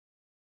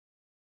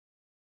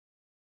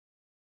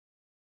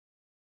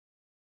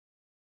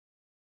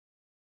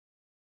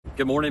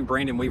Good morning,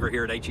 Brandon Weaver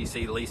here at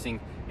HEC Leasing,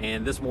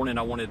 and this morning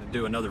I wanted to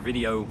do another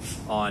video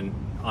on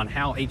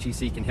how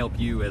HEC can help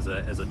you as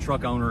a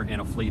truck owner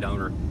and a fleet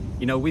owner.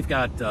 You know, we've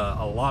got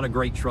a lot of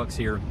great trucks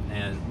here,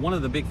 and one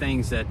of the big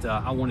things that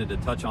I wanted to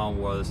touch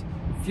on was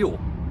fuel.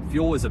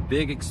 Fuel is a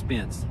big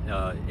expense.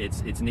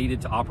 It's needed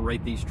to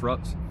operate these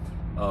trucks.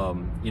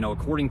 You know,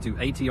 according to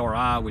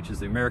ATRI, which is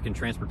the American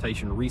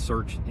Transportation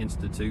Research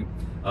Institute,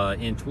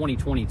 in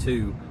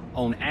 2022,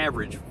 on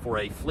average, for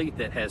a fleet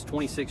that has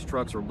 26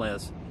 trucks or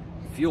less,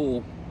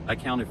 fuel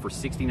accounted for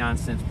 69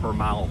 cents per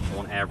mile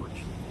on average.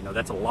 You know,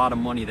 that's a lot of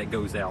money that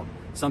goes out,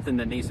 something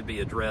that needs to be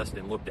addressed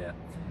and looked at.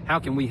 How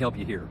can we help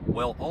you here?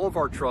 Well, all of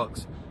our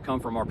trucks come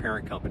from our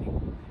parent company.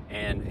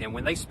 And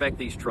when they spec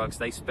these trucks,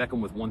 they spec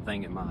them with one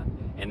thing in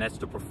mind, and that's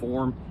to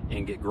perform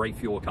and get great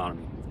fuel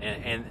economy.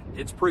 And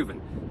it's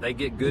proven. They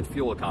get good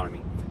fuel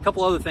economy. A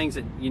couple other things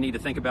that you need to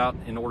think about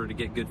in order to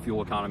get good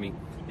fuel economy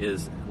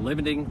is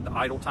limiting the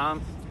idle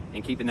time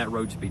and keeping that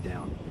road speed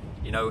down.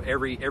 You know,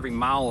 every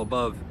mile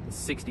above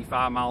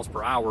 65 miles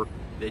per hour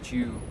that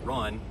you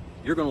run,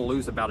 you're going to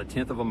lose about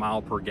 1/10 of a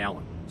mile per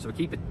gallon. So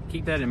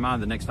keep that in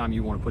mind the next time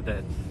you want to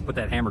put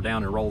that hammer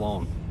down and roll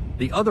on.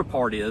 The other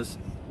part is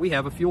we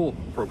have a fuel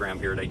program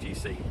here at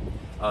HEC.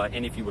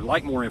 And if you would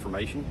like more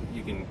information,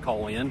 you can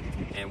call in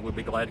and we'll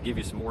be glad to give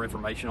you some more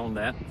information on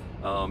that.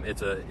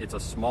 It's a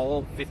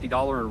small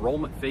 $50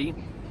 enrollment fee,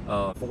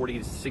 40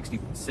 to 60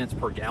 cents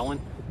per gallon.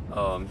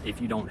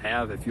 If you don't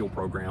have a fuel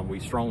program, we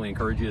strongly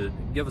encourage you to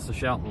give us a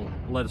shout and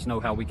let us know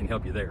how we can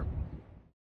help you there.